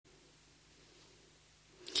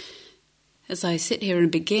as I sit here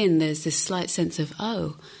and begin, there's this slight sense of,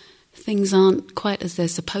 oh, things aren't quite as they're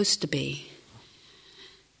supposed to be.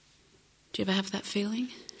 Do you ever have that feeling?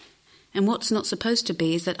 And what's not supposed to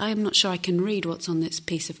be is that I am not sure I can read what's on this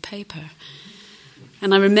piece of paper.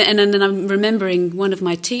 And then I'm remembering one of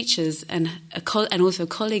my teachers and also a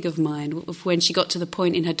colleague of mine when she got to the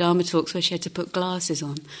point in her Dharma talks where she had to put glasses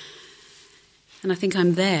on. And I think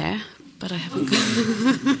I'm there, but I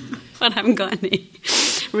haven't got any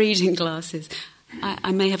reading glasses.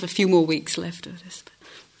 I may have a few more weeks left of this, but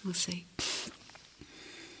we'll see.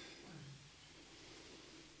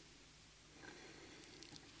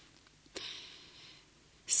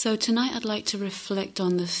 So tonight I'd like to reflect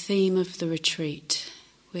on the theme of the retreat,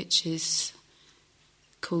 which is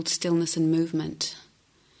called Stillness and Movement.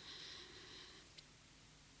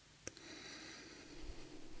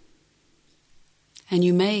 And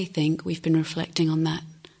you may think we've been reflecting on that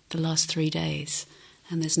the last 3 days,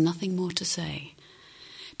 and there's nothing more to say,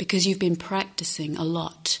 because you've been practicing a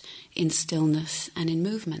lot in stillness and in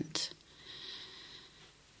movement.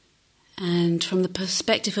 And from the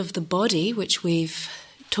perspective of the body, which we've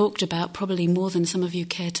talked about probably more than some of you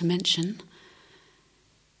care to mention,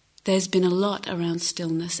 there's been a lot around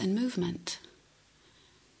stillness and movement.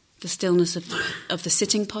 The stillness of the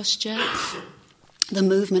sitting posture, the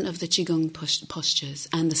movement of the Qigong postures,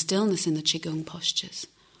 and the stillness in the Qigong postures.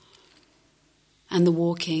 And the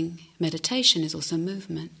walking meditation is also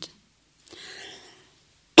movement.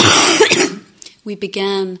 We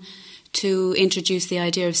began to introduce the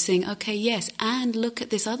idea of saying, okay, yes, and look at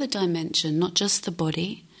this other dimension, not just the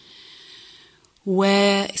body,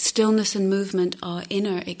 where stillness and movement are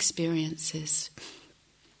inner experiences.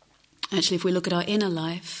 Actually, if we look at our inner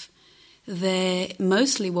life,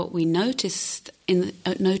 mostly what we notice in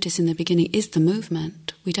the beginning is the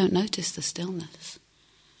movement. We don't notice the stillness.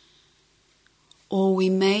 Or we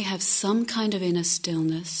may have some kind of inner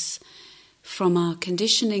stillness from our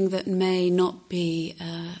conditioning that may not be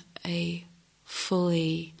a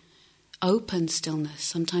fully open stillness.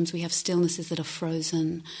 Sometimes we have stillnesses that are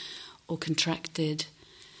frozen or contracted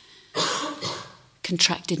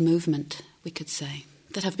movement, we could say,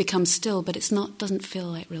 that have become still, but doesn't feel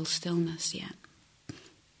like real stillness yet.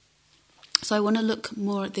 So I want to look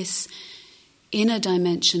more at this inner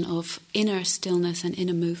dimension of inner stillness and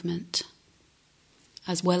inner movement,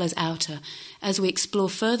 as well as outer. As we explore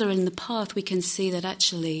further in the path, we can see that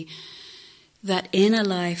actually that inner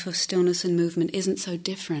life of stillness and movement isn't so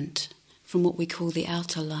different from what we call the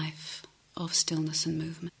outer life of stillness and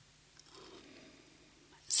movement.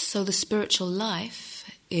 So the spiritual life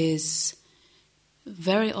is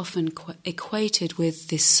very often equated with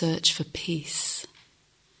this search for peace.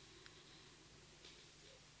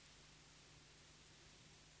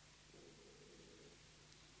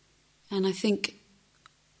 And I think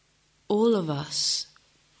all of us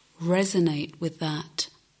resonate with that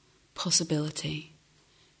possibility.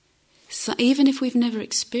 So even if we've never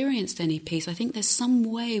experienced any peace, I think there's some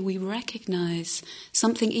way we recognize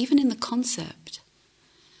something, even in the concept.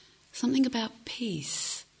 Something about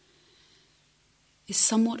peace is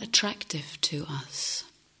somewhat attractive to us.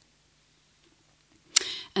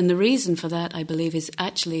 And the reason for that, I believe, is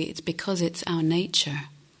actually it's because it's our nature.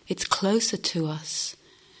 It's closer to us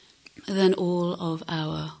than all of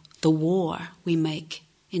the war we make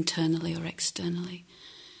internally or externally.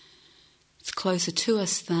 It's closer to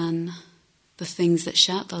us than the things that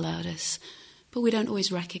shout the loudest, but we don't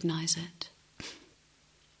always recognize it.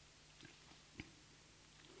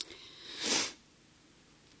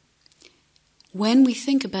 When we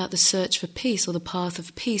think about the search for peace or the path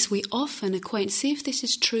of peace, we often equate, see if this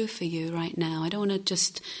is true for you right now. I don't want to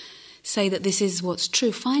just say that this is what's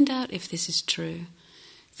true. Find out if this is true.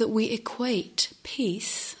 That we equate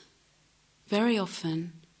peace very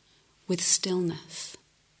often with stillness.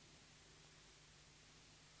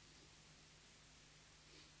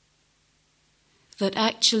 That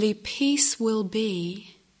actually peace will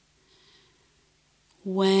be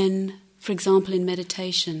when, for example, in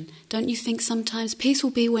meditation, don't you think sometimes peace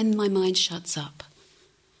will be when my mind shuts up?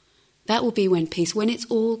 That will be when it's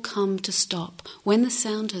all come to stop, when the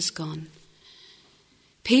sound has gone.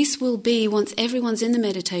 Peace will be once everyone's in the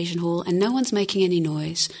meditation hall and no one's making any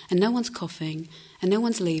noise and no one's coughing and no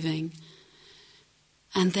one's leaving.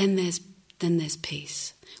 And then there's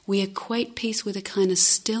peace. We equate peace with a kind of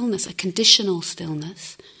stillness, a conditional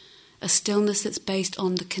stillness, a stillness that's based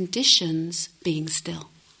on the conditions being still.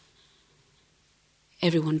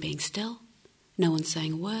 Everyone being still, no one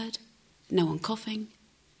saying a word, no one coughing.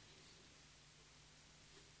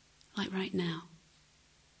 Like right now.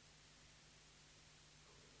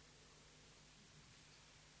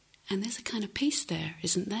 And there's a kind of peace there,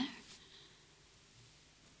 isn't there?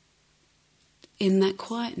 in that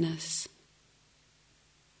quietness.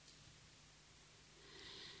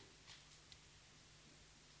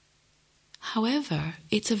 However,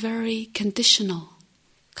 it's a very conditional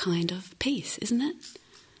kind of peace, isn't it?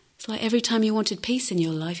 It's like every time you wanted peace in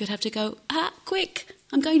your life, you'd have to go, quick,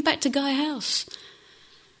 I'm going back to Gaia House.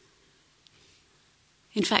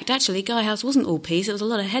 In fact, actually, Gaia House wasn't all peace, it was a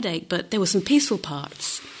lot of headache, but there were some peaceful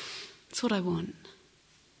parts. That's what I want.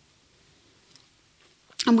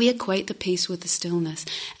 And we equate the peace with the stillness.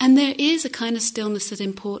 And there is a kind of stillness that's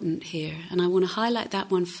important here, and I want to highlight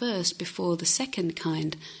that one first before the second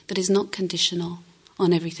kind that is not conditional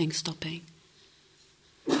on everything stopping.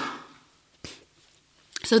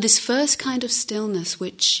 So this first kind of stillness,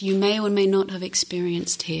 which you may or may not have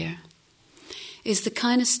experienced here, is the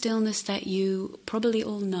kind of stillness that you probably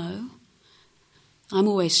all know. I'm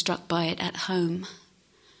always struck by it at home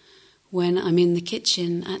when I'm in the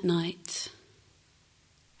kitchen at night.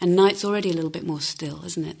 And night's already a little bit more still,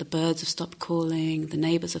 isn't it? The birds have stopped calling, the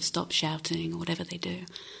neighbours have stopped shouting, or whatever they do.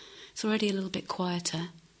 It's already a little bit quieter.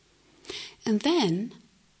 And then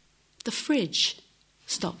the fridge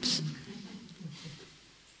stops.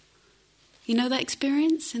 You know that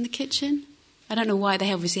experience in the kitchen? I don't know why,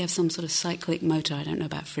 they obviously have some sort of cyclic motor, I don't know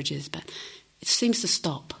about fridges, but it seems to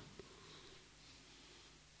stop.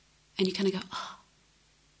 And you kind of go,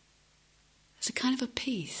 there's a kind of a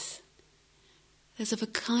peace. There's a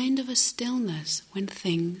kind of a stillness when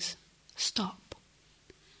things stop.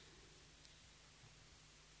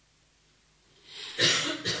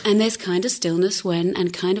 And there's kind of stillness when,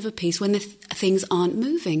 and kind of a peace when things aren't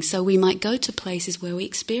moving. So we might go to places where we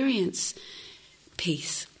experience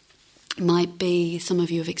peace. Might be, some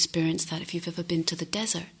of you have experienced that if you've ever been to the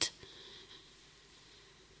desert.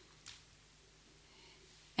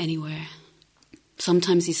 Anywhere.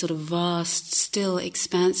 Sometimes these sort of vast, still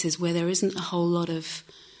expanses where there isn't a whole lot of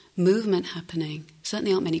movement happening.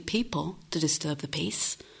 Certainly aren't many people to disturb the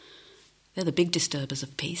peace. They're the big disturbers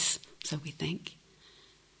of peace, so we think.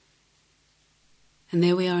 And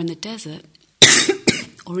there we are in the desert,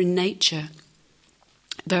 or in nature.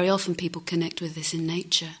 Very often people connect with this in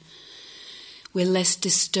nature. We're less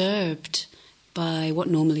disturbed by what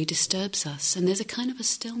normally disturbs us, and there's a kind of a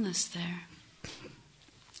stillness there.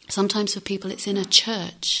 Sometimes for people it's in a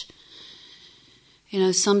church. You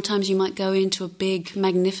know, sometimes you might go into a big,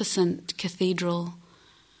 magnificent cathedral,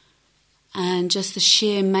 and just the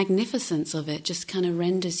sheer magnificence of it just kind of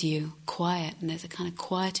renders you quiet, and there's a kind of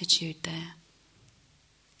quietude there.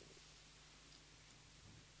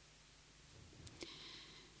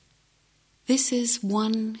 This is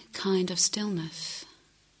one kind of stillness,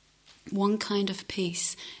 one kind of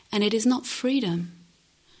peace, and it is not freedom,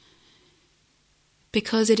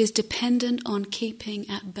 because it is dependent on keeping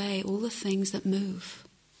at bay all the things that move,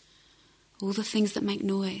 all the things that make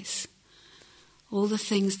noise, all the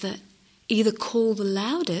things that either call the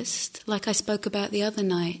loudest, like I spoke about the other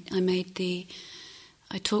night.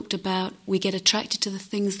 I talked about we get attracted to the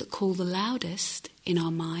things that call the loudest in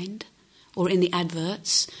our mind, or in the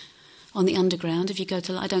adverts, on the underground. If you go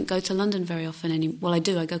to, I don't go to London very often well I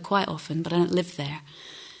do, I go quite often, but I don't live there.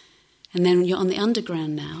 And then you're on the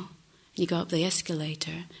underground now, you go up the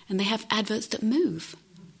escalator, and they have adverts that move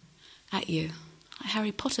at you, like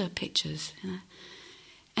Harry Potter pictures. You know?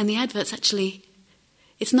 And the adverts actually,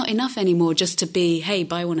 it's not enough anymore just to be, hey,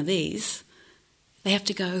 buy one of these. They have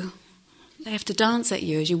to dance at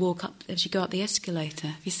you as you go up the escalator.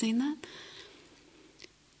 Have you seen that?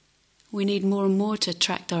 We need more and more to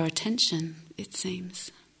attract our attention, it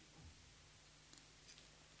seems.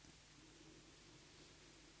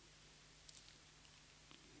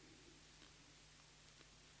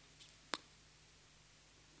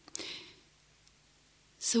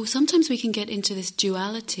 So sometimes we can get into this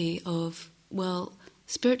duality of, well,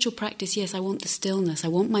 spiritual practice, yes, I want the stillness, I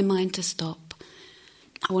want my mind to stop.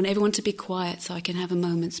 I want everyone to be quiet so I can have a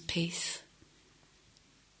moment's peace.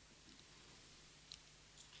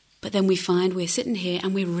 But then we find we're sitting here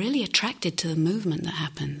and we're really attracted to the movement that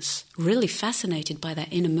happens, really fascinated by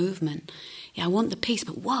that inner movement. Yeah, I want the peace,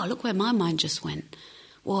 but wow, look where my mind just went.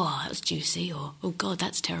 Whoa, that was juicy, or oh God,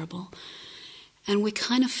 that's terrible. And we're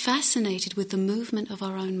kind of fascinated with the movement of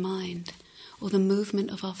our own mind, or the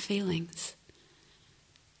movement of our feelings.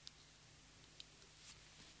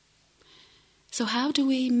 So how do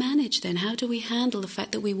we manage then? How do we handle the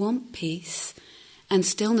fact that we want peace and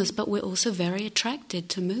stillness, but we're also very attracted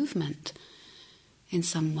to movement in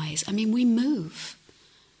some ways? I mean, we move.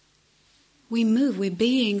 We're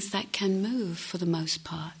beings that can move for the most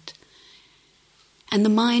part. And the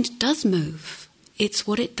mind does move. It's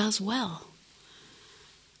what it does well.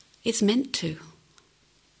 It's meant to.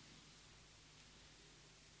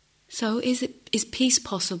 So is peace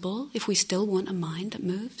possible if we still want a mind that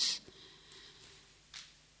moves?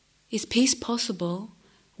 Is peace possible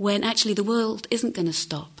when actually the world isn't going to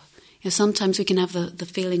stop? Sometimes we can have the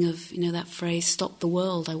feeling of, that phrase, stop the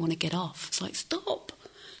world, I want to get off. It's like, stop.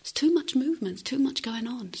 It's too much movement, it's too much going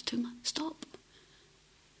on, it's too much, stop.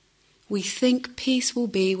 We think peace will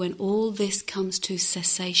be when all this comes to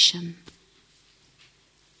cessation.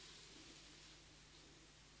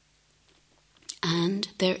 And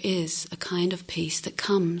there is a kind of peace that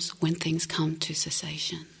comes when things come to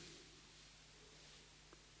cessation.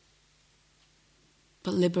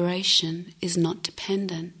 But liberation is not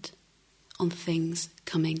dependent on things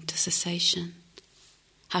coming to cessation.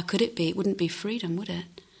 How could it be? It wouldn't be freedom, would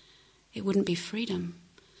it? It wouldn't be freedom.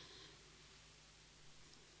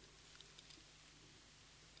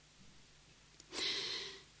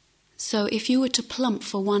 So if you were to plump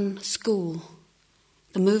for one school,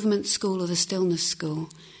 the movement school or the stillness school,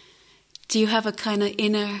 do you have a kind of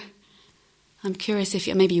inner, I'm curious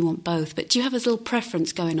if maybe you want both, but do you have a little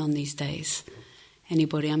preference going on these days?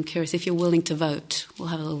 Anybody? I'm curious if you're willing to vote. We'll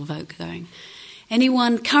have a little vote going.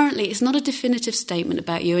 Anyone currently, it's not a definitive statement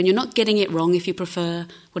about you, and you're not getting it wrong if you prefer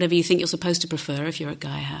whatever you think you're supposed to prefer if you're at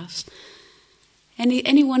Gaia House.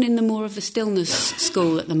 Anyone in the more of the stillness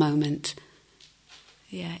school at the moment?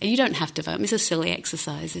 Yeah, you don't have to vote. It's a silly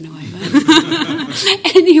exercise in a way.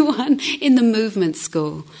 But anyone in the movement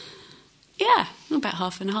school? Yeah, about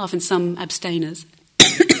half and half, and some abstainers,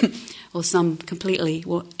 or some completely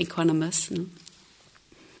equanimous.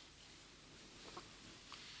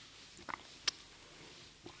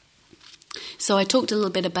 So I talked a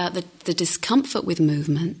little bit about the discomfort with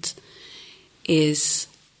movement is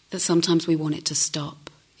that sometimes we want it to stop.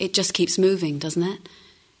 It just keeps moving, doesn't it?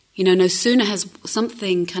 No sooner has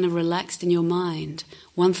something kind of relaxed in your mind,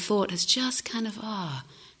 one thought has just kind of,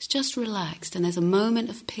 it's just relaxed, and there's a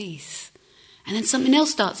moment of peace. And then something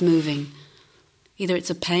else starts moving. Either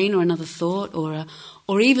it's a pain or another thought,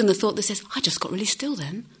 or even the thought that says, I just got really still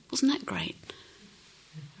then. Wasn't that great?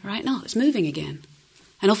 Right? No, it's moving again.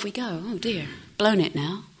 And off we go. Oh dear, blown it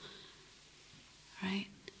now. Right?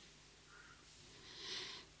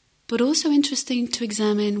 But also interesting to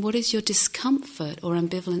examine what is your discomfort or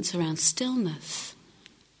ambivalence around stillness.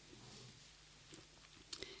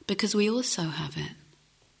 Because we also have it.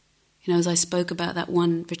 As I spoke about that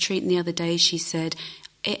one retreat the other day, she said,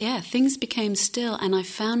 things became still and I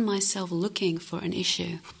found myself looking for an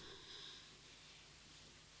issue.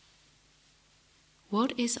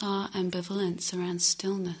 What is our ambivalence around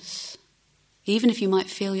stillness? Even if you might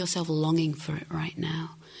feel yourself longing for it right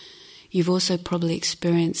now, you've also probably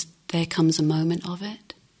experienced there comes a moment of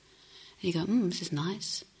it. And you go, this is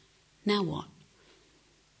nice. Now what?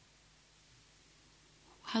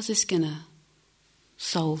 How's this going to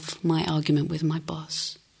solve my argument with my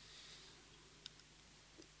boss?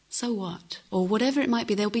 So what? Or whatever it might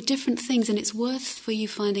be, there'll be different things, and it's worth for you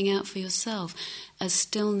finding out for yourself as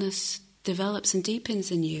stillness develops and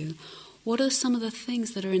deepens in you. What are some of the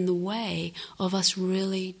things that are in the way of us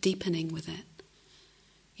really deepening with it?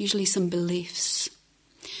 Usually some beliefs.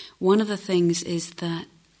 One of the things is that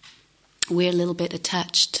we're a little bit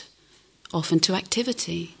attached often to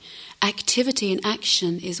activity. Activity and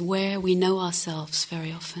action is where we know ourselves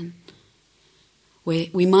very often.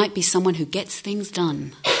 We might be someone who gets things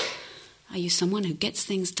done. Are you someone who gets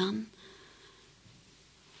things done?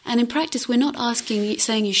 And in practice, we're not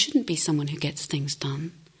saying you shouldn't be someone who gets things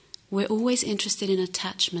done. We're always interested in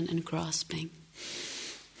attachment and grasping.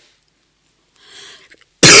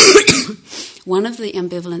 One of the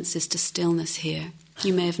ambivalences to stillness here,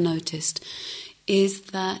 you may have noticed, is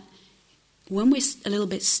that when we're a little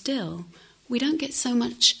bit still, we don't get so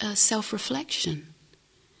much self-reflection.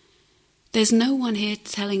 There's no one here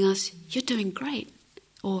telling us, you're doing great,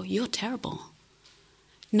 or you're terrible.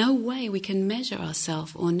 No way we can measure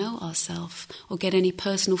ourselves or know ourselves or get any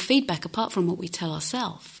personal feedback apart from what we tell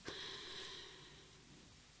ourselves.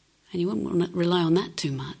 And you wouldn't want to rely on that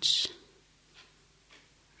too much,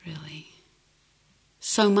 really.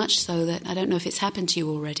 So much so that, I don't know if it's happened to you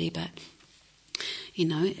already, but,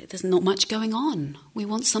 there's not much going on. We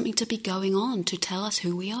want something to be going on to tell us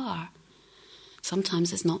who we are. Sometimes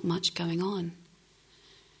there's not much going on.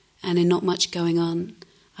 And in not much going on,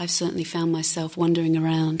 I've certainly found myself wandering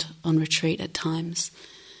around on retreat at times,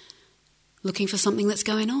 looking for something that's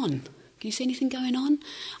going on. Can you see anything going on?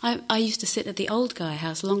 I used to sit at the old Gaia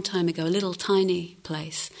House a long time ago, a little tiny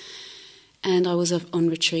place. And I was on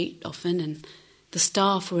retreat often, and the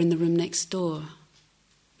staff were in the room next door.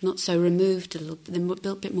 Not so removed, they're a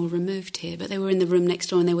little bit more removed here, but they were in the room next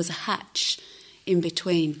door, and there was a hatch in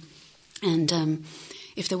between. And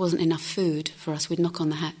If there wasn't enough food for us, we'd knock on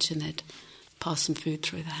the hatch and they'd pass some food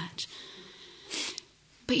through the hatch.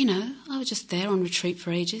 But, I was just there on retreat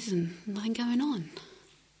for ages and nothing going on.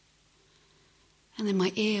 And then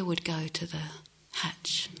my ear would go to the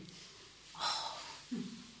hatch. Oh,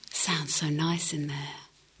 sounds so nice in there.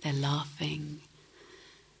 They're laughing.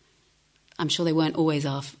 I'm sure they weren't always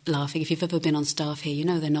laughing. If you've ever been on staff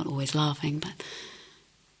here, they're not always laughing, but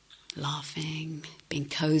laughing, being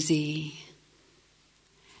cozy,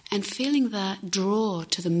 and feeling that draw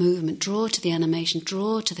to the movement, draw to the animation,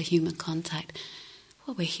 draw to the human contact.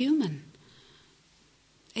 Well, we're human.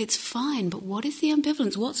 It's fine, but what is the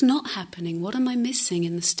ambivalence? What's not happening? What am I missing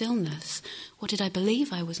in the stillness? What did I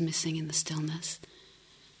believe I was missing in the stillness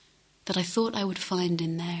that I thought I would find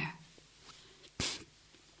in there?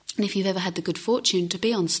 And if you've ever had the good fortune to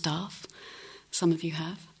be on staff, some of you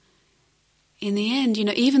have, in the end,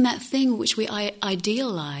 even that thing which we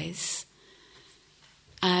idealize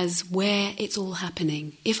as where it's all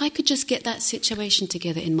happening, if I could just get that situation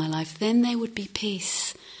together in my life, then there would be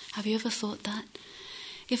peace. Have you ever thought that?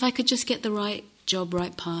 If I could just get the right job,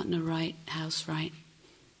 right partner, right house, right,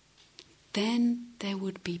 then there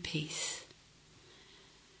would be peace.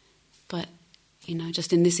 But,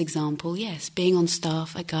 just in this example, yes, being on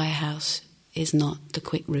staff at Gaia House is not the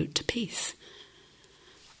quick route to peace.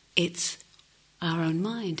 It's our own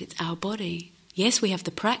mind, it's our body. Yes, we have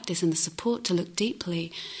the practice and the support to look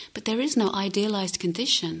deeply, but there is no idealized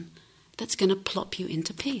condition that's going to plop you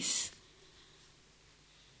into peace.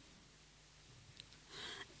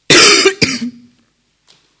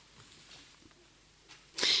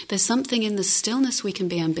 There's something in the stillness we can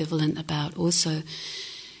be ambivalent about also,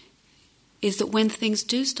 is that when things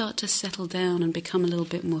do start to settle down and become a little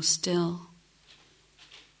bit more still,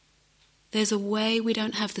 there's a way we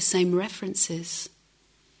don't have the same references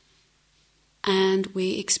and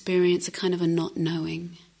we experience a kind of a not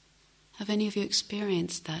knowing. Have any of you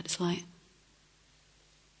experienced that? It's like,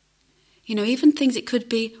 even things it could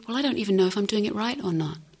be, well, I don't even know if I'm doing it right or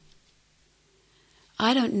not.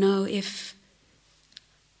 I don't know if...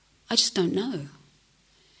 I just don't know.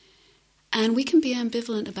 And we can be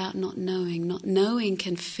ambivalent about not knowing. Not knowing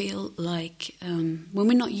can feel like, when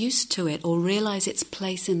we're not used to it or realize its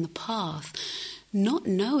place in the path, not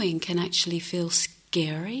knowing can actually feel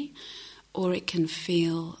scary, or it can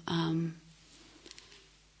feel a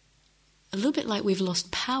little bit like we've lost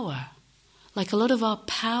power. Like a lot of our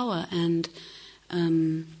power and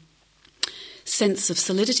sense of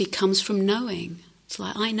solidity comes from knowing. It's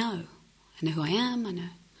like, I know who I am, I know.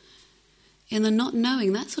 In the not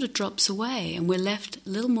knowing, that sort of drops away and we're left a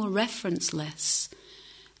little more reference-less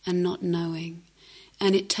and not knowing.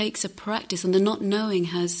 And it takes a practice, and the not knowing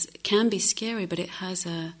can be scary, but it has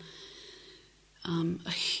a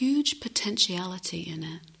huge potentiality in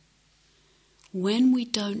it. When we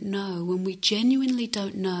don't know, when we genuinely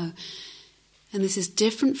don't know, and this is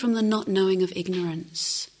different from the not knowing of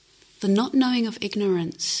ignorance. The not knowing of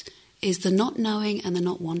ignorance is the not knowing and the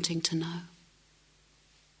not wanting to know.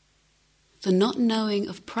 The not knowing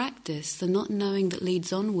of practice, the not knowing that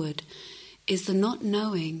leads onward, is the not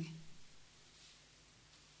knowing,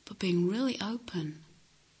 but being really open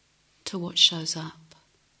to what shows up.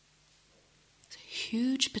 It's a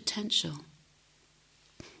huge potential.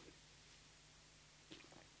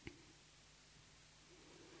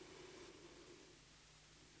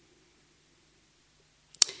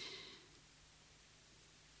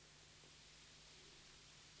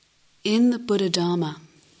 In the Buddha Dharma,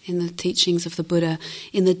 in the teachings of the Buddha,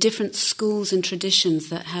 in the different schools and traditions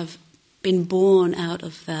that have been born out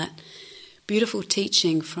of that beautiful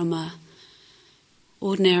teaching from a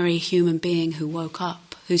ordinary human being who woke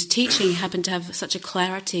up, whose teaching happened to have such a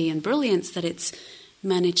clarity and brilliance that it's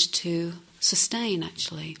managed to sustain,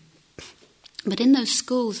 actually. But in those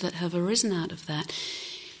schools that have arisen out of that,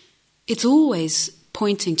 it's always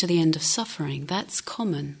pointing to the end of suffering. That's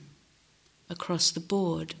common across the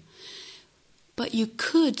board. But you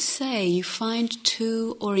could say you find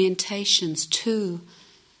two orientations, two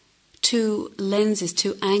lenses,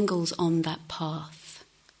 two angles on that path.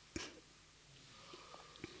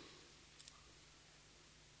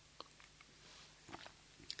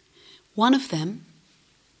 One of them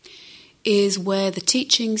is where the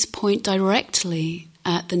teachings point directly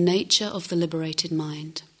at the nature of the liberated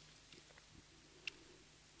mind.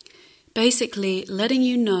 Basically, letting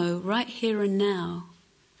you know right here and now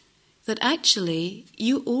that actually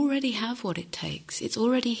you already have what it takes. It's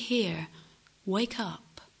already here. Wake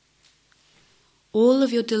up. All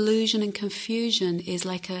of your delusion and confusion is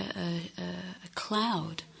like a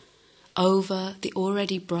cloud over the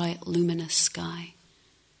already bright, luminous sky.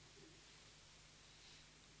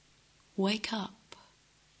 Wake up.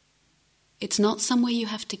 It's not somewhere you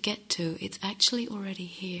have to get to. It's actually already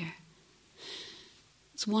here.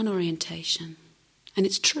 It's one orientation. And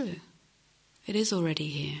it's true. It is already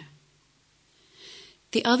here.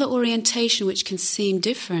 The other orientation, which can seem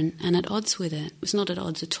different and at odds with it, it's not at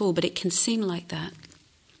odds at all, but it can seem like that,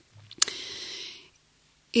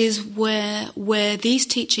 is where these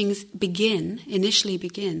teachings initially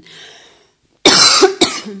begin,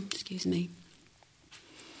 excuse me,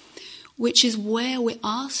 which is where we're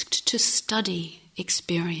asked to study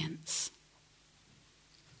experience.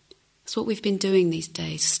 That's what we've been doing these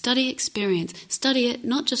days. Study experience. Study it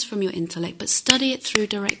not just from your intellect, but study it through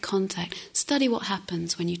direct contact. Study what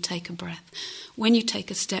happens when you take a breath, when you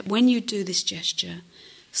take a step, when you do this gesture.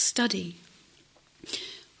 Study.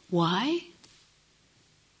 Why?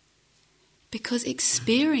 Because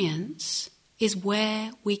experience is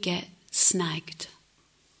where we get snagged,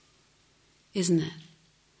 isn't it?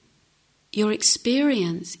 Your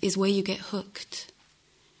experience is where you get hooked.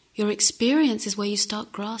 Your experience is where you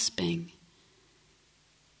start grasping.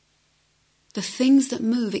 The things that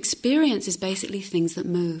move, experience is basically things that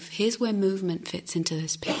move. Here's where movement fits into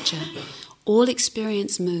this picture. All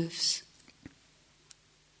experience moves.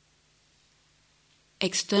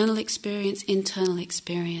 External experience, internal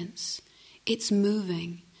experience. It's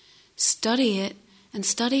moving. Study it and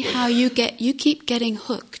study how you keep getting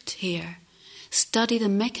hooked here. Study the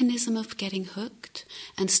mechanism of getting hooked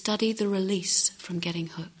and study the release from getting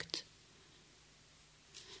hooked.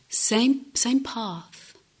 Same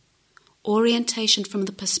path. Orientation from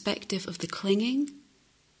the perspective of the clinging.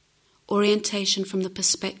 Orientation from the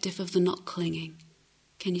perspective of the not clinging.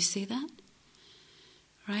 Can you see that?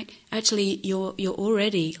 Right? Actually, you're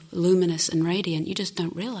already luminous and radiant. You just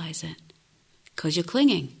don't realize it. Because you're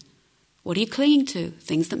clinging. What are you clinging to?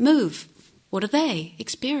 Things that move. What are they?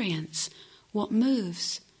 Experience. What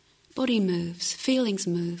moves? Body moves, feelings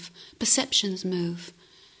move, perceptions move,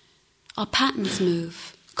 our patterns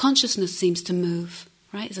move, consciousness seems to move,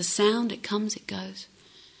 right? As a sound, it comes, it goes.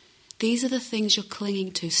 These are the things you're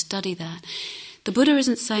clinging to. Study that. The Buddha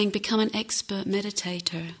isn't saying become an expert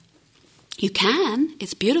meditator. You can.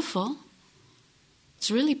 It's beautiful.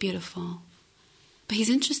 It's really beautiful. But he's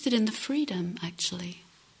interested in the freedom, actually.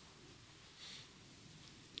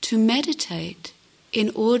 To meditate in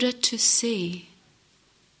order to see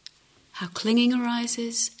how clinging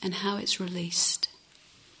arises and how it's released.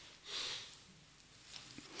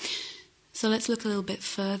 So let's look a little bit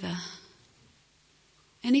further.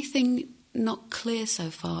 Anything not clear so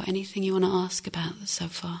far? Anything you want to ask about so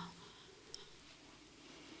far?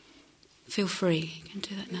 Feel free. You can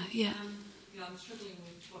do that now. Yeah. I'm struggling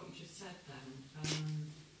with what you just said then.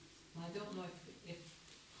 I don't know if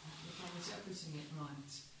I was interpreting it right.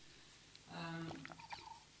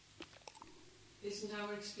 Isn't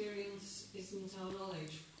our experience, isn't our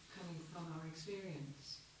knowledge coming from our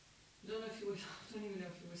experience? I don't even know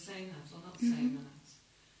if you were saying that or not saying that.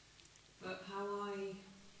 But how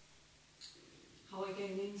I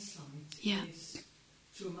gain insight is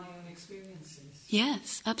through my own experiences.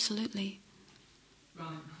 Yes, absolutely. Right,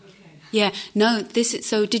 okay. Yeah, no,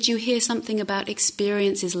 so did you hear something about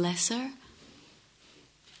experience is lesser?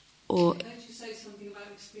 Or I heard you say something about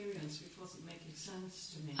experience which wasn't making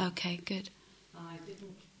sense to me. Okay, good. I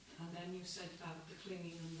didn't, and then you said about the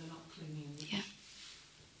clinging and the not clinging. Yeah.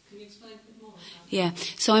 Can you explain a bit more about that? Yeah,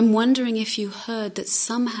 so I'm wondering if you heard that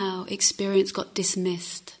somehow experience got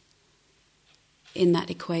dismissed in that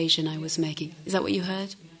equation I was making. Is that what you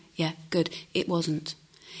heard? Yeah, good. It wasn't.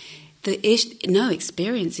 No,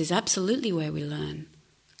 experience is absolutely where we learn.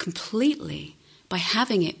 Completely. By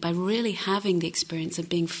having it, by really having the experience and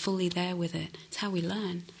being fully there with it. It's how we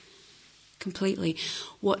learn. Completely.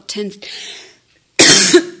 What tends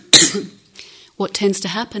to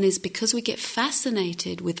happen is because we get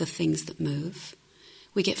fascinated with the things that move,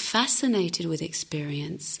 we get fascinated with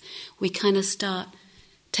experience, we kind of start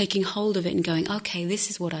taking hold of it and going, okay, this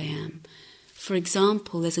is what I am. For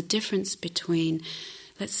example, there's a difference between,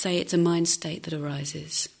 let's say it's a mind state that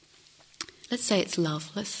arises. Let's say it's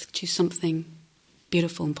love. Let's choose something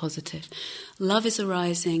beautiful and positive. Love is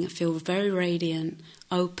arising. I feel very radiant,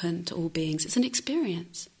 open to all beings. It's an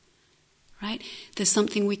experience, right? There's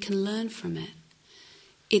something we can learn from it.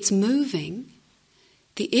 It's moving.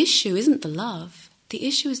 The issue isn't the love. The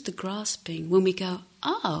issue is the grasping. When we go,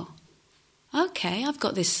 oh, okay, I've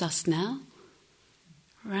got this sussed now.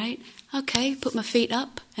 Right? Okay, put my feet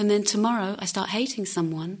up, and then tomorrow I start hating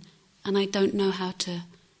someone, and I don't know how to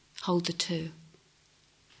hold the two.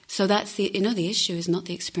 So that's the issue is not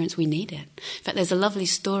the experience, we need it. In fact, there's a lovely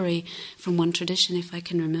story from one tradition, if I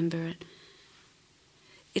can remember it.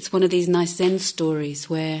 It's one of these nice Zen stories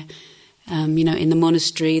where In the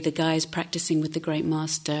monastery, the guy is practicing with the great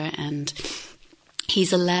master, and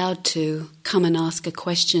he's allowed to come and ask a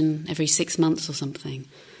question every 6 months or something,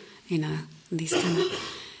 these kind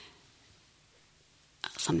of...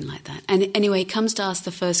 something like that. And anyway, he comes to ask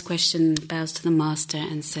the first question, bows to the master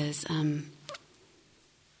and says,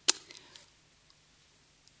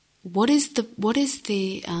 what is the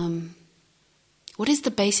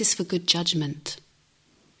basis for good judgment?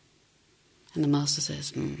 And the master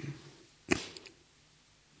says,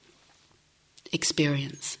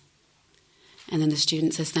 experience. And then the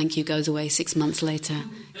student says, thank you, goes away 6 months later,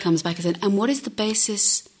 comes back and says, and what is the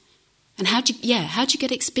basis? And how'd you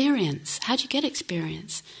get experience? How'd you get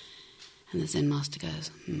experience? And the Zen master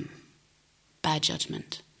goes, bad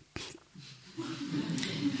judgment.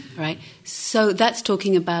 Right? So that's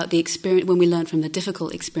talking about the experience when we learn from the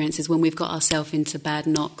difficult experiences, when we've got ourselves into bad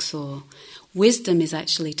knocks. Or wisdom is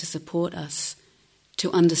actually to support us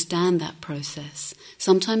to understand that process.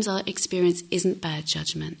 Sometimes our experience isn't bad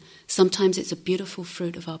judgment. Sometimes it's a beautiful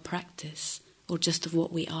fruit of our practice, or just of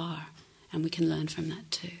what we are, and we can learn from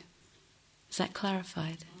that too. Is that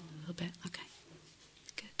clarified a little bit? Okay,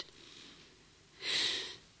 good.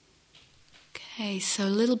 Okay, so a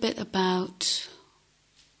little bit about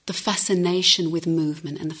the fascination with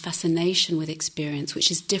movement and the fascination with experience, which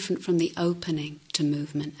is different from the opening to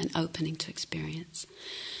movement and opening to experience.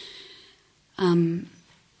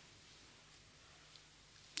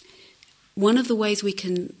 One of the ways we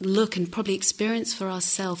can look and probably experience for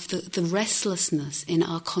ourselves the restlessness in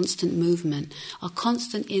our constant movement, our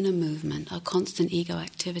constant inner movement, our constant ego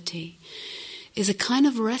activity, is a kind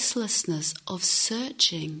of restlessness of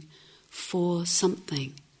searching for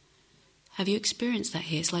something. Have you experienced that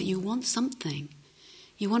here? It's like you want something.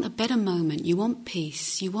 You want a better moment. You want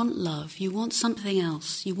peace. You want love. You want something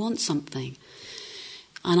else. You want something.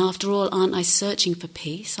 And after all, aren't I searching for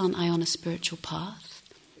peace? Aren't I on a spiritual path?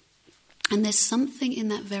 And there's something in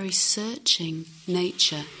that very searching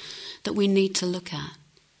nature that we need to look at,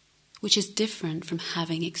 which is different from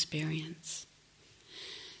having experience.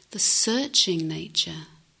 The searching nature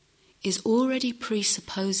is already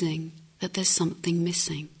presupposing that there's something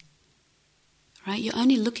missing. Right? You're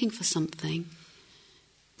only looking for something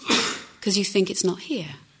because you think it's not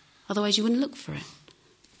here. Otherwise you wouldn't look for it.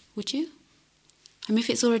 Would you? I mean, if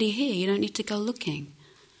it's already here, you don't need to go looking.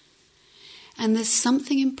 And there's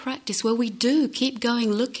something in practice where we do keep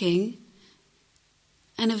going looking,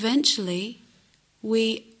 and eventually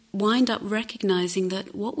we wind up recognizing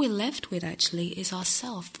that what we're left with actually is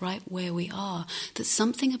ourself right where we are. That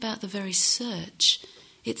something about the very search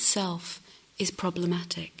itself is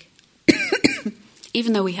problematic.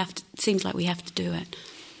 Even though it seems like we have to do it.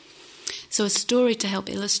 So a story to help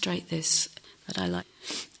illustrate this that I like,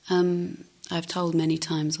 I've told many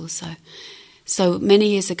times also. So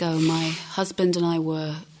many years ago, my husband and I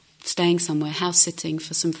were staying somewhere, house sitting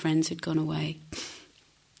for some friends who'd gone away.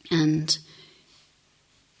 And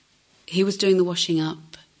he was doing the washing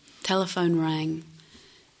up, telephone rang.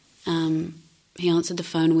 He answered the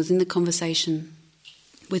phone, was in the conversation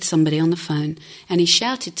with somebody on the phone, and he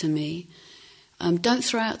shouted to me, don't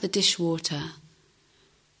throw out the dishwater.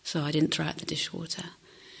 So I didn't throw out the dishwater.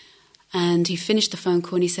 And he finished the phone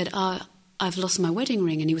call and he said, I've lost my wedding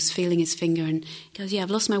ring. And he was feeling his finger and he goes, yeah, I've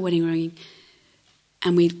lost my wedding ring.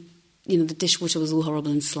 And the dishwater was all horrible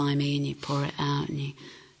and slimy, and you pour it out and you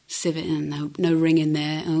sieve it in, no ring in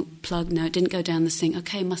there. Oh, plug, no, it didn't go down the sink.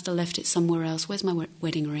 Okay, must have left it somewhere else. Where's my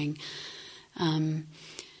wedding ring?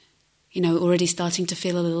 Already starting to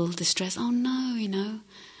feel a little distressed. Oh no,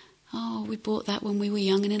 oh, we bought that when we were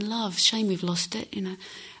young and in love. Shame we've lost it,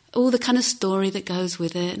 All the kind of story that goes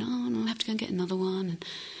with it. And, oh, no, I'll have to go and get another one. And,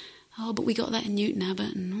 oh, but we got that in Newton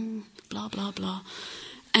Abbot, and blah, blah, blah.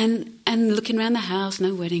 And looking around the house,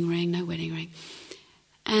 no wedding ring.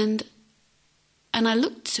 And I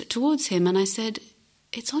looked towards him and I said,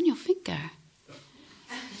 it's on your finger.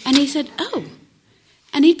 And he said, oh.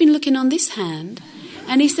 And he'd been looking on this hand.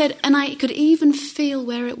 And he said, and I could even feel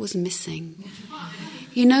where it was missing.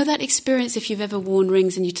 You know that experience if you've ever worn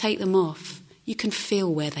rings and you take them off, you can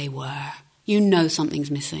feel where they were. You know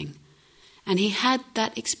something's missing. And he had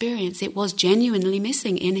that experience. It was genuinely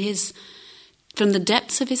missing from the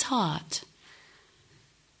depths of his heart.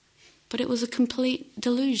 But it was a complete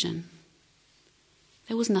delusion.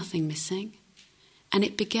 There was nothing missing. And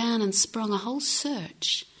it began and sprung a whole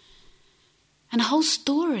search and a whole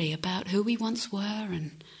story about who we once were,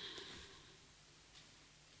 and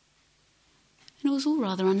it was all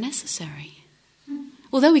rather unnecessary.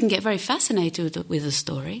 Although we can get very fascinated with a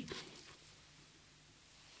story.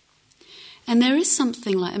 And there is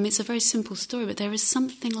something like, it's a very simple story, but there is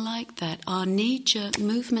something like that. Our knee-jerk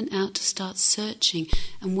movement out to start searching.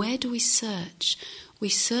 And where do we search? We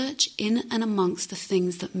search in and amongst the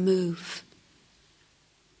things that move.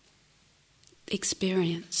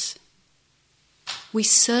 Experience. We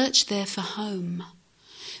search there for home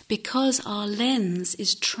because our lens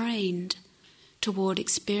is trained toward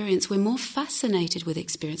experience. We're more fascinated with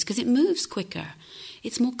experience because it moves quicker.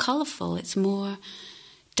 It's more colourful, it's more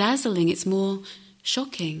dazzling, it's more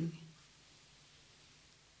shocking.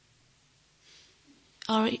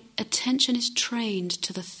 Our attention is trained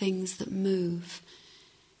to the things that move.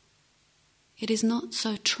 It is not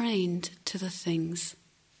so trained to the things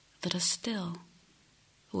that are still,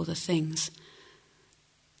 or the things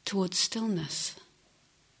towards stillness.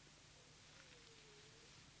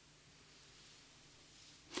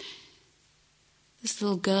 This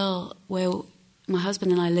little girl, where my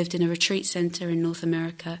husband and I lived in a retreat centre in North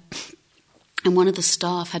America, and one of the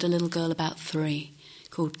staff had a little girl about 3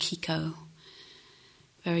 called Kiko,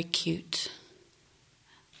 very cute,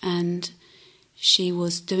 and she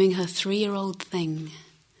was doing her 3-year-old thing.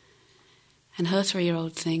 And her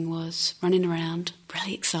 3-year-old thing was running around,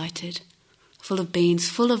 really excited, full of beans,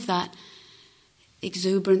 full of that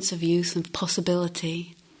exuberance of youth and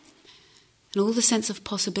possibility. And all the sense of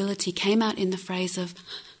possibility came out in the phrase of,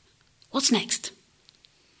 what's next?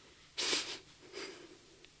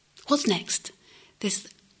 What's next? This,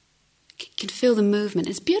 you can feel the movement.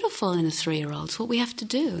 It's beautiful in a 3-year-old. It's what we have to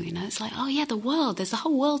do, It's like, oh yeah, the world. There's a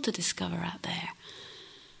whole world to discover out there.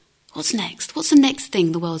 What's next? What's the next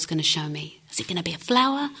thing the world's going to show me? Is it going to be a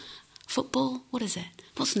flower? Football? What is it?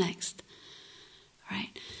 What's next?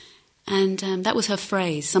 Right? And that was her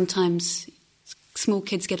phrase. Sometimes small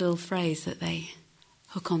kids get a little phrase that they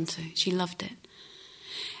hook onto. She loved it.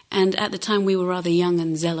 And at the time we were rather young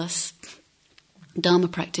and zealous Dharma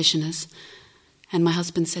practitioners. And my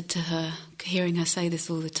husband said to her, hearing her say this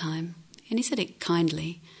all the time, and he said it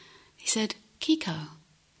kindly, he said, Kiko,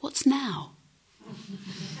 what's now?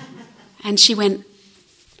 And she went,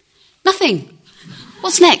 nothing.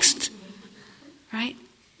 What's next? Right?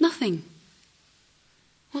 Nothing.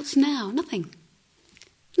 What's now? Nothing.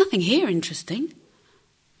 Nothing here interesting.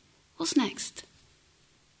 What's next?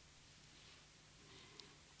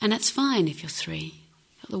 And that's fine if you're 3.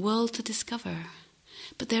 You've got the world to discover.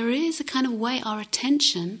 But there is a kind of way our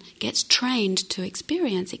attention gets trained to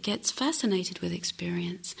experience. It gets fascinated with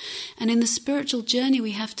experience. And in the spiritual journey,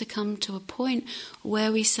 we have to come to a point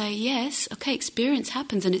where we say, yes, okay, experience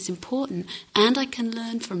happens and it's important and I can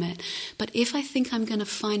learn from it. But if I think I'm going to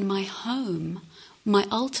find my home, my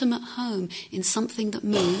ultimate home, in something that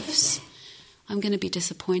moves, I'm going to be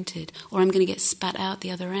disappointed or I'm going to get spat out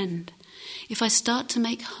the other end. If I start to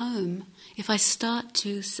make home, if I start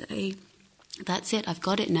to say, that's it, I've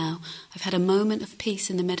got it now. I've had a moment of peace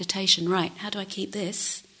in the meditation. Right, how do I keep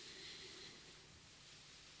this?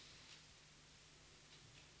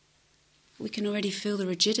 We can already feel the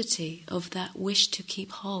rigidity of that wish to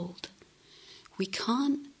keep hold. We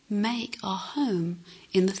can't make our home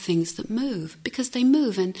in the things that move, because they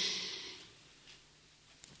move, and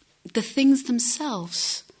the things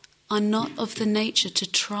themselves are not of the nature to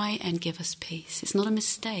try and give us peace. It's not a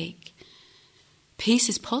mistake. Peace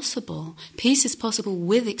is possible. Peace is possible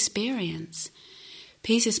with experience.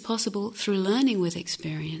 Peace is possible through learning with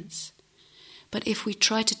experience. But if we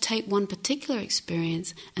try to take one particular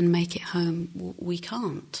experience and make it home, we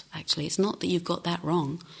can't, actually. It's not that you've got that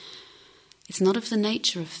wrong. It's not of the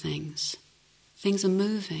nature of things. Things are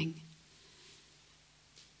moving.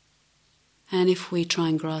 And if we try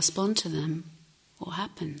and grasp onto them, what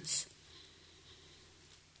happens?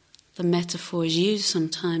 The metaphor is used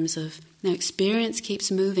sometimes of, experience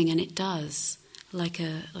keeps moving, and it does, like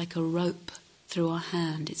a rope through our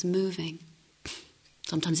hand. It's moving.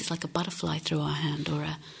 Sometimes it's like a butterfly through our hand or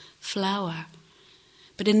a flower.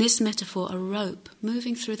 But in this metaphor, a rope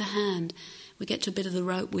moving through the hand. We get to a bit of the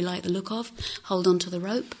rope we like the look of, hold on to the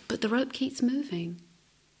rope, but the rope keeps moving.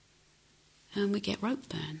 And we get rope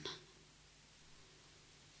burn.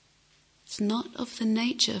 It's not of the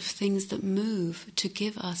nature of things that move to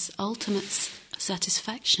give us ultimate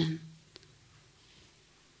satisfaction.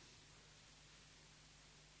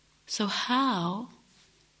 So how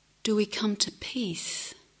do we come to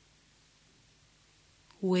peace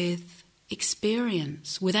with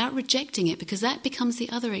experience without rejecting it? Because that becomes the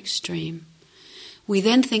other extreme. We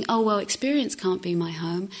then think, oh, well, experience can't be my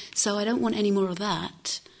home, so I don't want any more of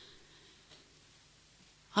that.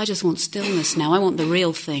 I just want stillness now. I want the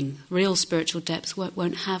real thing. Real spiritual depths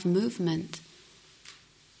won't have movement.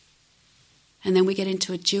 And then we get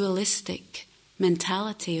into a dualistic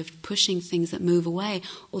mentality of pushing things that move away,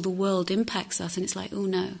 or the world impacts us and it's like, oh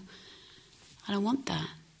no, I don't want that.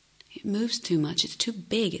 It moves too much, it's too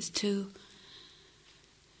big, it's too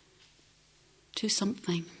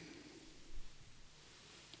something.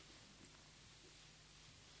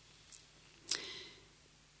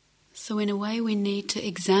 So in a way we need to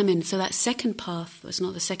examine, so that second path, it's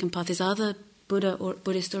not the second path, is other Buddha or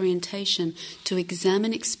Buddhist orientation, to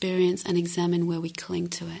examine experience and examine where we cling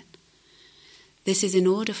to it. This is in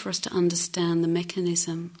order for us to understand the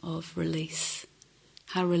mechanism of release,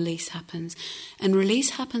 how release happens. And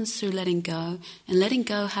release happens through letting go, and letting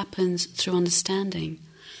go happens through understanding.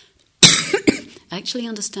 Actually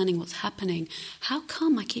understanding what's happening. How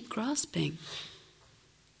come I keep grasping?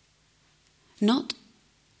 Not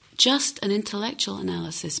just an intellectual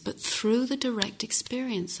analysis, but through the direct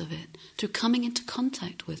experience of it, through coming into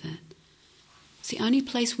contact with it. It's the only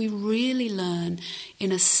place we really learn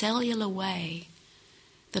in a cellular way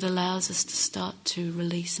that allows us to start to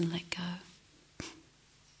release and let go.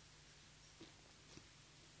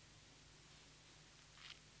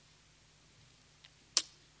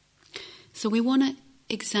 So we want to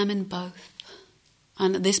examine both.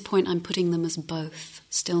 And at this point I'm putting them as both,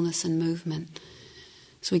 stillness and movement.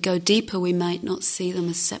 As we go deeper, we might not see them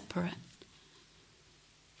as separate.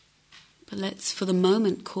 But let's, for the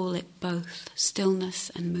moment, call it both, stillness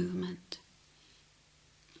and movement.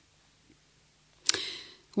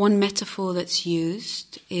 One metaphor that's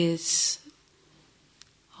used is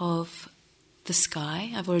of the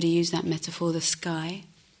sky. I've already used that metaphor, the sky.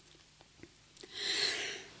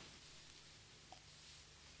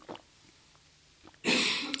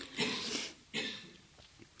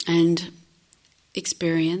 And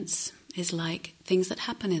experience is like things that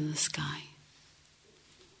happen in the sky.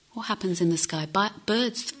 What happens in the sky?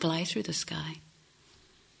 Birds fly through the sky.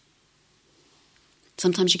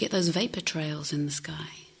 Sometimes you get those vapor trails in the sky.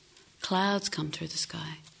 Clouds come through the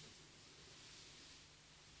sky.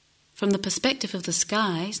 From the perspective of the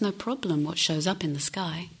sky, it's no problem what shows up in the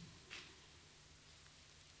sky.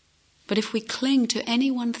 But if we cling to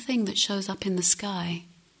any one thing that shows up in the sky,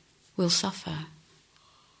 we'll suffer.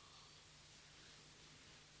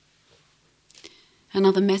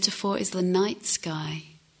 Another metaphor is the night sky,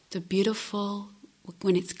 the beautiful,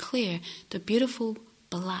 when it's clear, the beautiful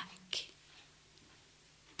black,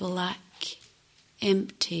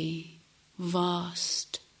 empty,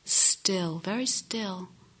 vast, still, very still,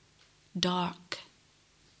 dark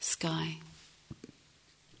sky.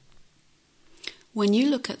 When you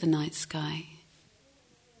look at the night sky,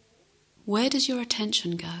 where does your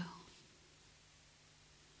attention go?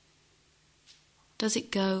 Does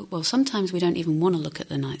it go... Well, sometimes we don't even want to look at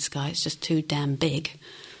the night sky. It's just too damn big.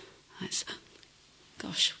 We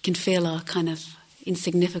can feel our kind of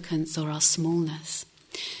insignificance or our smallness.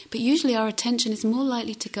 But usually our attention is more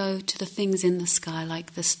likely to go to the things in the sky,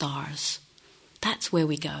 like the stars. That's where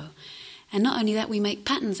we go. And not only that, we make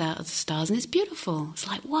patterns out of the stars, and it's beautiful. It's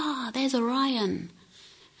like, wow, there's Orion.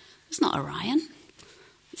 It's not Orion.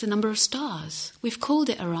 It's a number of stars. We've called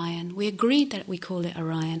it Orion. We agreed that we call it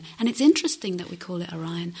Orion. And it's interesting that we call it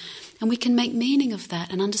Orion. And we can make meaning of that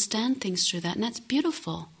and understand things through that. And that's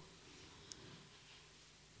beautiful.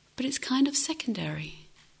 But it's kind of secondary.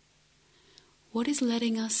 What is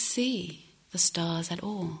letting us see the stars at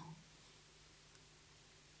all?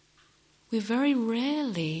 We very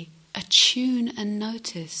rarely attune and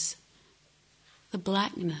notice the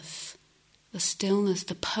blackness, the stillness,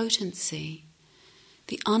 the potency,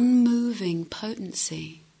 the unmoving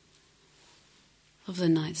potency of the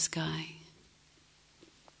night sky.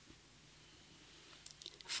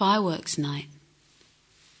 Fireworks night,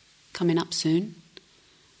 coming up soon.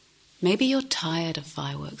 Maybe you're tired of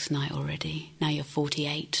fireworks night already. Now you're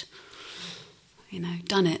 48.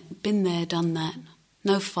 Done it, been there, done that.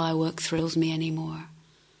 No firework thrills me anymore.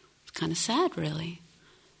 It's kind of sad, really.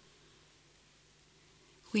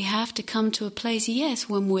 We have to come to a place, yes,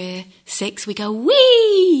 when we're 6, we go,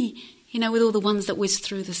 whee! With all the ones that whiz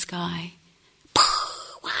through the sky.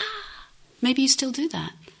 Maybe you still do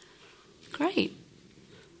that. Great.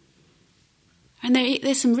 And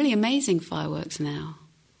there's some really amazing fireworks now.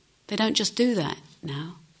 They don't just do that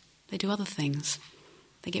now. They do other things.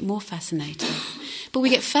 They get more fascinating. But we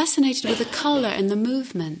get fascinated with the colour and the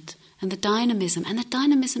movement and the dynamism. And the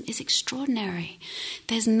dynamism is extraordinary.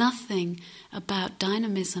 There's nothing about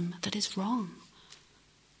dynamism that is wrong.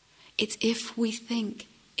 It's if we think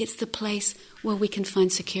it's the place where we can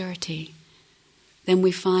find security. Then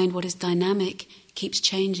we find what is dynamic keeps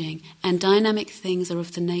changing. And dynamic things are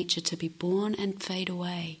of the nature to be born and fade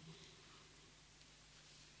away.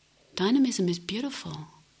 Dynamism is beautiful.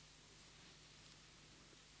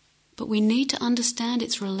 But we need to understand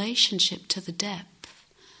its relationship to the depth.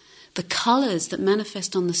 The colours that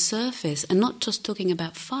manifest on the surface, and not just talking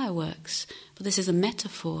about fireworks, but this is a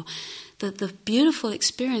metaphor, the beautiful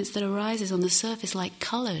experience that arises on the surface like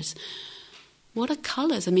colours. What are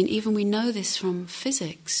colours? I mean, even we know this from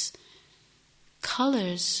physics.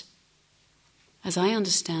 Colours, as I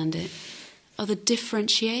understand it, are the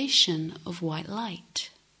differentiation of white light.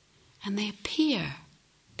 And they appear.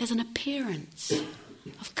 There's an appearance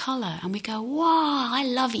of colour. And we go, wow, I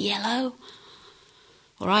love yellow.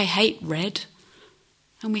 Or I hate red.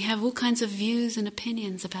 And we have all kinds of views and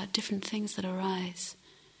opinions about different things that arise.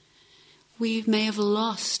 We may have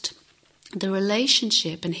lost the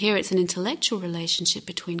relationship, and here it's an intellectual relationship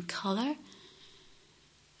between colour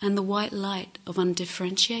and the white light of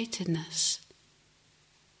undifferentiatedness.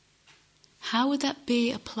 How would that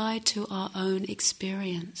be applied to our own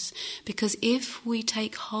experience? Because if we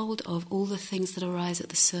take hold of all the things that arise at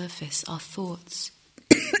the surface, our thoughts,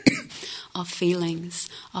 our feelings,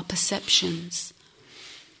 our perceptions,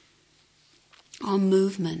 our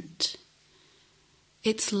movement,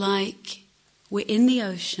 it's like we're in the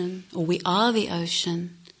ocean, or we are the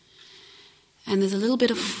ocean, and there's a little bit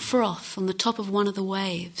of froth on the top of one of the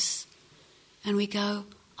waves, and we go,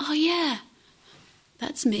 oh yeah,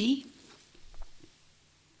 that's me.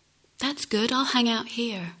 That's good, I'll hang out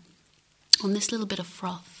here on this little bit of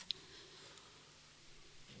froth.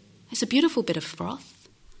 It's a beautiful bit of froth.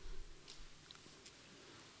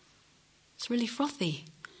 It's really frothy.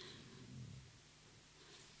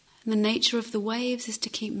 And the nature of the waves is to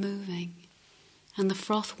keep moving. And the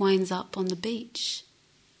froth winds up on the beach.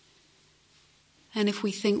 And if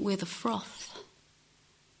we think we're the froth,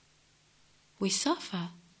 we suffer.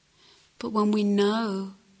 But when we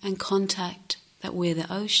know and contact that we're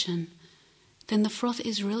the ocean, then the froth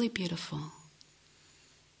is really beautiful.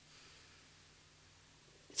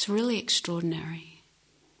 It's really extraordinary.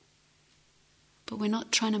 But we're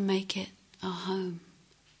not trying to make it our home.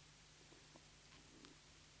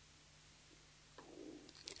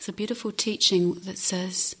 It's a beautiful teaching that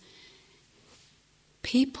says,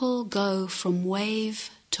 people go from wave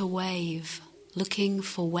to wave looking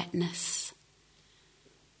for wetness,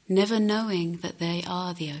 never knowing that they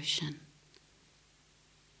are the ocean.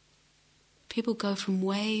 People go from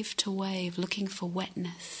wave to wave looking for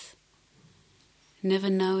wetness, never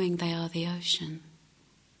knowing they are the ocean.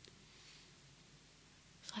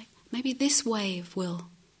 It's like, maybe this wave will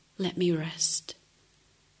let me rest.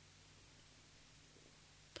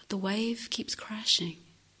 But the wave keeps crashing.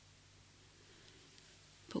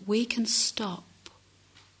 But we can stop,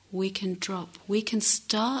 we can drop, we can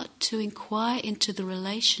start to inquire into the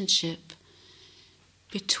relationship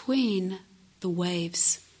between the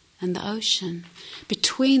waves and the ocean,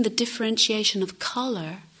 between the differentiation of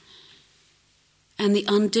colour and the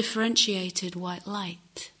undifferentiated white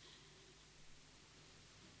light,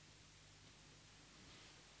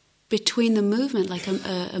 between the movement, like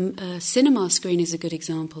a cinema screen is a good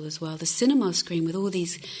example as well. The cinema screen with all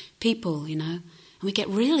these people, you know, and we get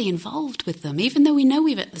really involved with them, even though we know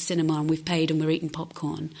we're at the cinema and we've paid and we're eating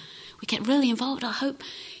popcorn. We get really involved. I hope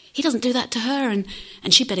he doesn't do that to her, and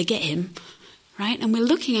she better get him. Right? And we're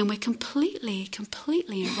looking and we're completely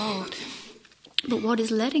involved. But what is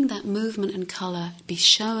letting that movement and colour be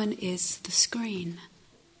shown is the screen.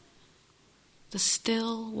 The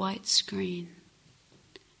still white screen.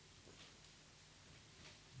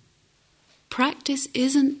 Practice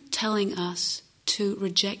isn't telling us to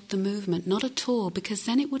reject the movement, not at all, because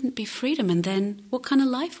then it wouldn't be freedom, and then what kind of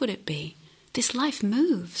life would it be? This life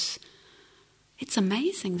moves. It's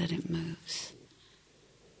amazing that it moves.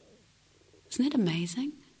 Isn't it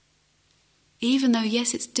amazing? Even though,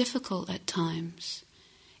 yes, it's difficult at times.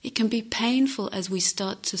 It can be painful as we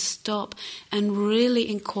start to stop and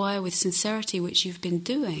really inquire with sincerity, which you've been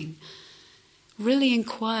doing. Really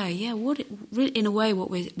inquire, in a way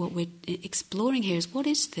what we're exploring here is, what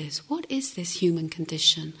is this? What is this human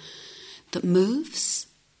condition that moves,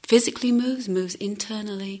 physically moves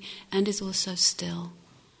internally, and is also still?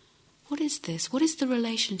 What is this? What is the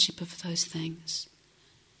relationship of those things?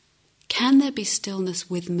 Can there be stillness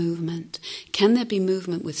with movement? Can there be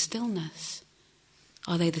movement with stillness?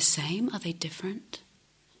 Are they the same? Are they different?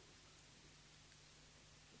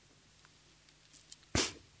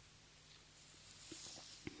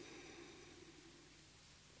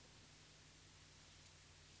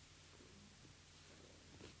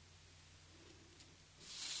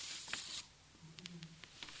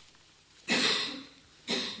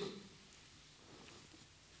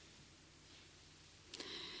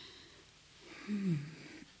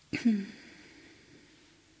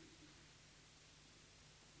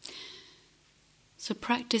 So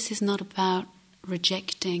practice is not about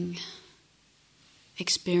rejecting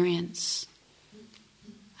experience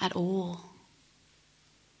at all.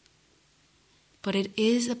 But it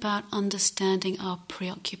is about understanding our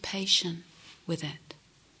preoccupation with it.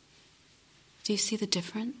 Do you see the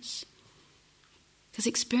difference? Because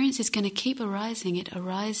experience is going to keep arising. It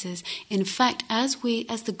arises. In fact, as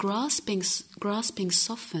the grasping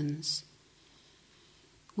softens,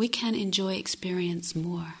 we can enjoy experience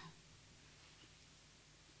more.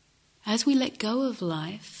 As we let go of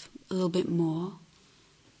life a little bit more,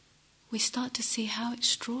 we start to see how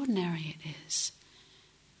extraordinary it is.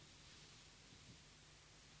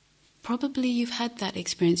 Probably you've had that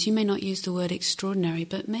experience. You may not use the word extraordinary,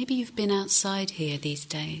 but maybe you've been outside here these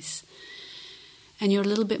days and you're a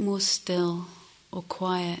little bit more still or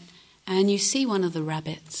quiet and you see one of the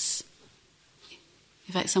rabbits.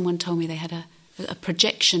 In fact, someone told me they had a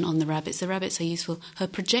projection on the rabbits. The rabbits are useful. Her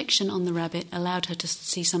projection on the rabbit allowed her to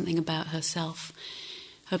see something about herself.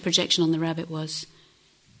 Her projection on the rabbit was,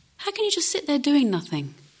 how can you just sit there doing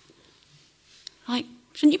nothing? Like,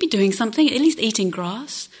 shouldn't you be doing something, at least eating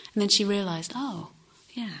grass? And then she realised, oh,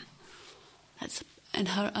 yeah, that's in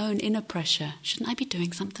her own inner pressure. Shouldn't I be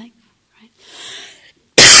doing something? Right?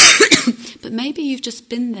 But maybe you've just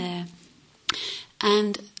been there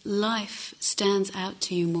and life stands out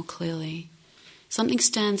to you more clearly. Something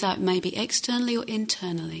stands out maybe externally or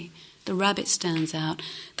internally. The rabbit stands out,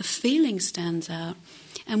 the feeling stands out.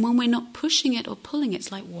 And when we're not pushing it or pulling it,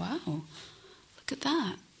 it's like, wow, look at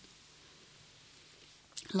that.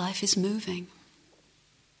 Life is moving.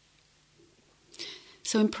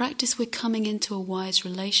 So in practice, we're coming into a wise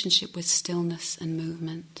relationship with stillness and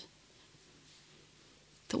movement.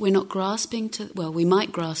 That we're not grasping to, well, we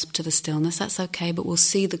might grasp to the stillness, that's okay, but we'll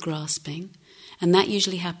see the grasping. And that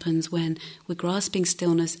usually happens when we're grasping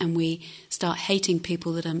stillness and we start hating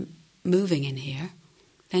people that are moving in here.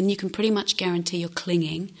 Then you can pretty much guarantee you're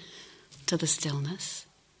clinging to the stillness.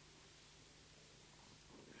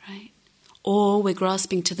 Right? Or we're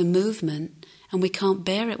grasping to the movement and we can't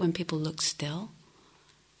bear it when people look still.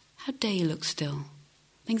 How dare you look still?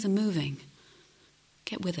 Things are moving.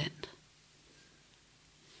 Get with it.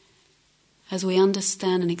 As we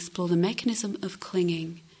understand and explore the mechanism of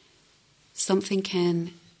clinging, something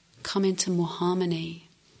can come into more harmony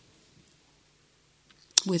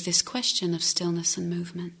with this question of stillness and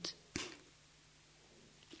movement.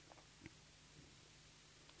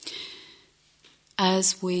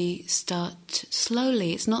 As we start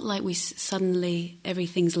slowly, it's not like we suddenly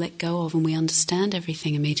everything's let go of and we understand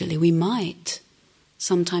everything immediately. We might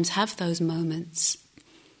sometimes have those moments.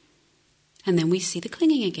 And then we see the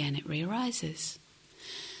clinging again, it re-arises.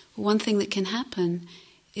 One thing that can happen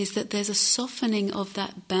is that there's a softening of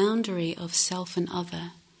that boundary of self and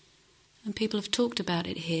other. And people have talked about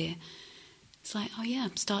it here. It's like, oh yeah,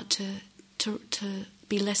 start to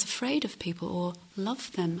be less afraid of people or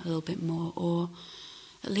love them a little bit more or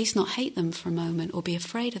at least not hate them for a moment or be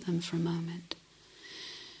afraid of them for a moment.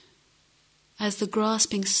 As the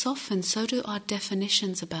grasping softens, so do our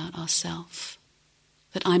definitions about ourselves.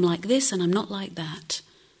 That I'm like this and I'm not like that.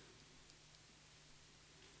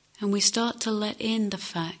 And we start to let in the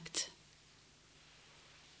fact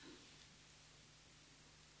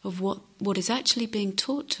of what is actually being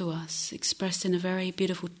taught to us, expressed in a very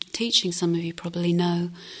beautiful teaching some of you probably know,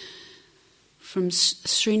 from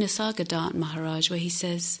Sri Nisargadatta Maharaj, where he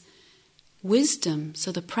says, wisdom,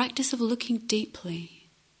 so the practice of looking deeply,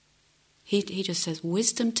 he just says,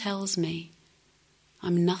 wisdom tells me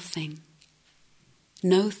I'm nothing,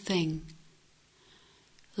 no thing.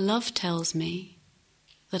 Love tells me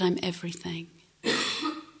that I'm everything.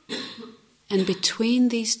 And between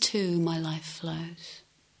these two, my life flows.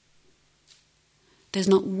 There's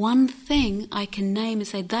not one thing I can name and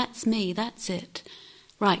say, that's me, that's it.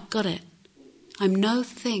 Right, got it. I'm no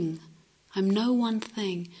thing. I'm no one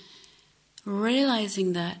thing.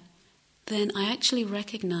 Realizing that, then I actually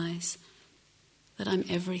recognize that I'm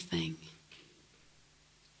everything.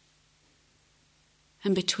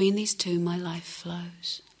 And between these two, my life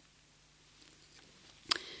flows.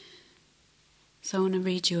 So I want to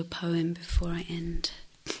read you a poem before I end.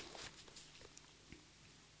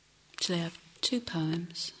 Actually, I have 2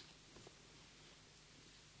 poems.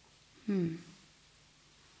 I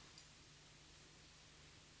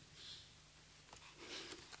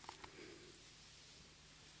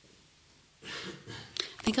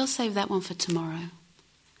think I'll save that one for tomorrow.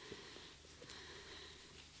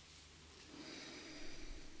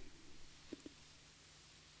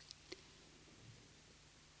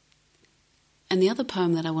 And the other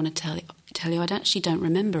poem that I want to tell you, I actually don't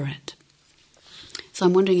remember it. So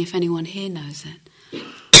I'm wondering if anyone here knows it.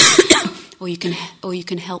 or you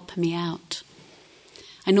can help me out.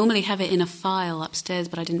 I normally have it in a file upstairs,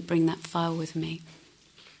 but I didn't bring that file with me.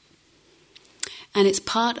 And it's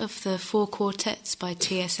part of the 4 Quartets by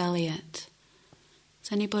T.S. Eliot.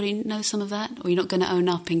 Does anybody know some of that? Or you're not going to own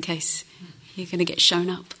up in case you're going to get shown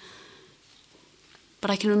up?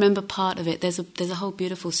 But I can remember part of it. There's a whole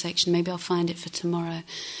beautiful section. Maybe I'll find it for tomorrow.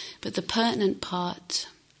 But the pertinent part,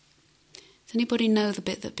 does anybody know the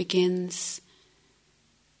bit that begins?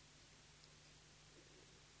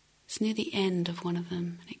 It's near the end of one of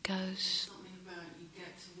them, and it goes... Something about you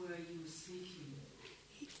get to where you were seeking.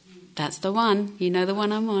 That's the one. You know the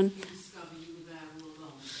one I'm on. You discover you were there all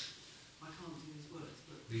along. I can't do these words,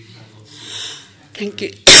 but... Thank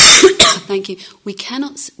you. Thank you. We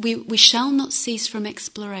shall not cease from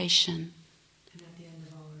exploration. And at the end of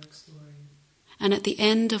all our exploring. And at the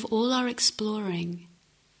end of all our exploring,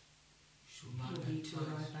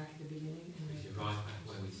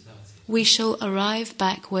 we shall arrive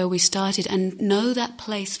back where we started and know that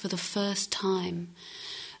place for the first time.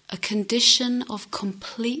 A condition of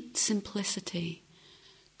complete simplicity,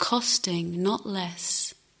 costing not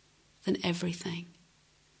less than everything.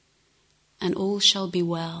 And all shall be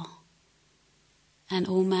well, and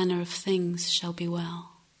all manner of things shall be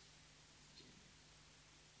well.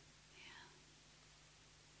 Yeah.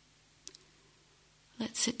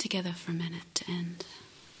 Let's sit together for a minute to end.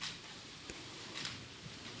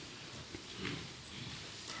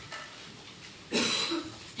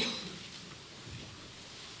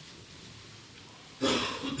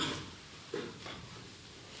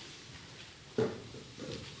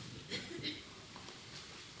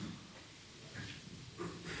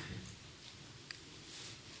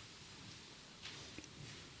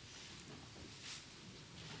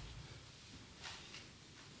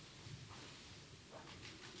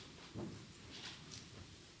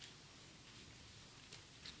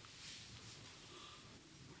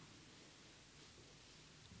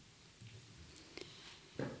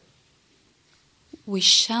 We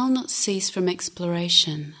shall not cease from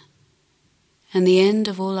exploration, and the end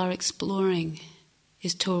of all our exploring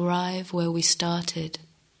is to arrive where we started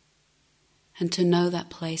and to know that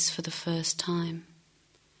place for the first time.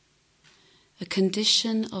 A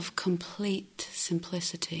condition of complete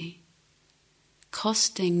simplicity,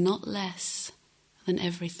 costing not less than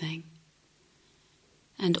everything,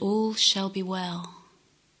 and all shall be well,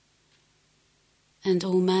 and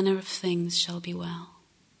all manner of things shall be well.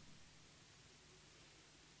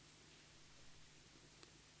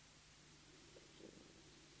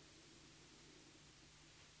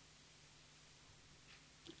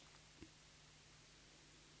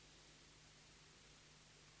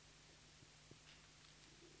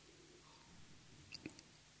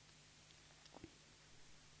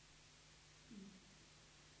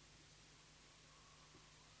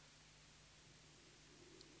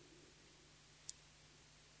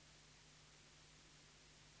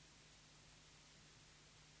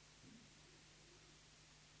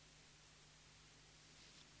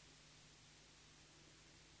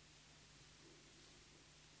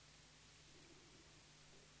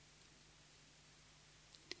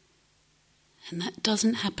 And that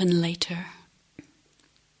doesn't happen later.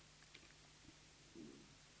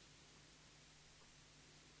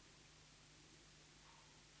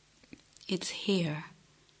 It's here.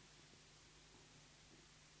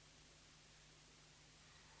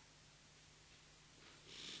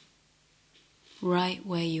 Right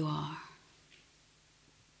where you are.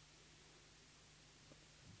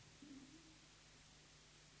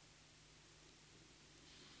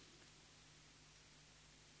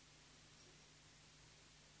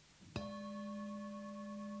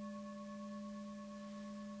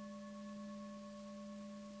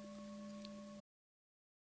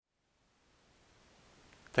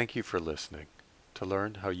 Thank you for listening. To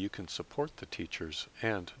learn how you can support the teachers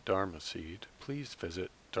and Dharma Seed, please visit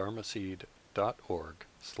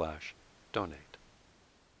dharmaseed.org/donate.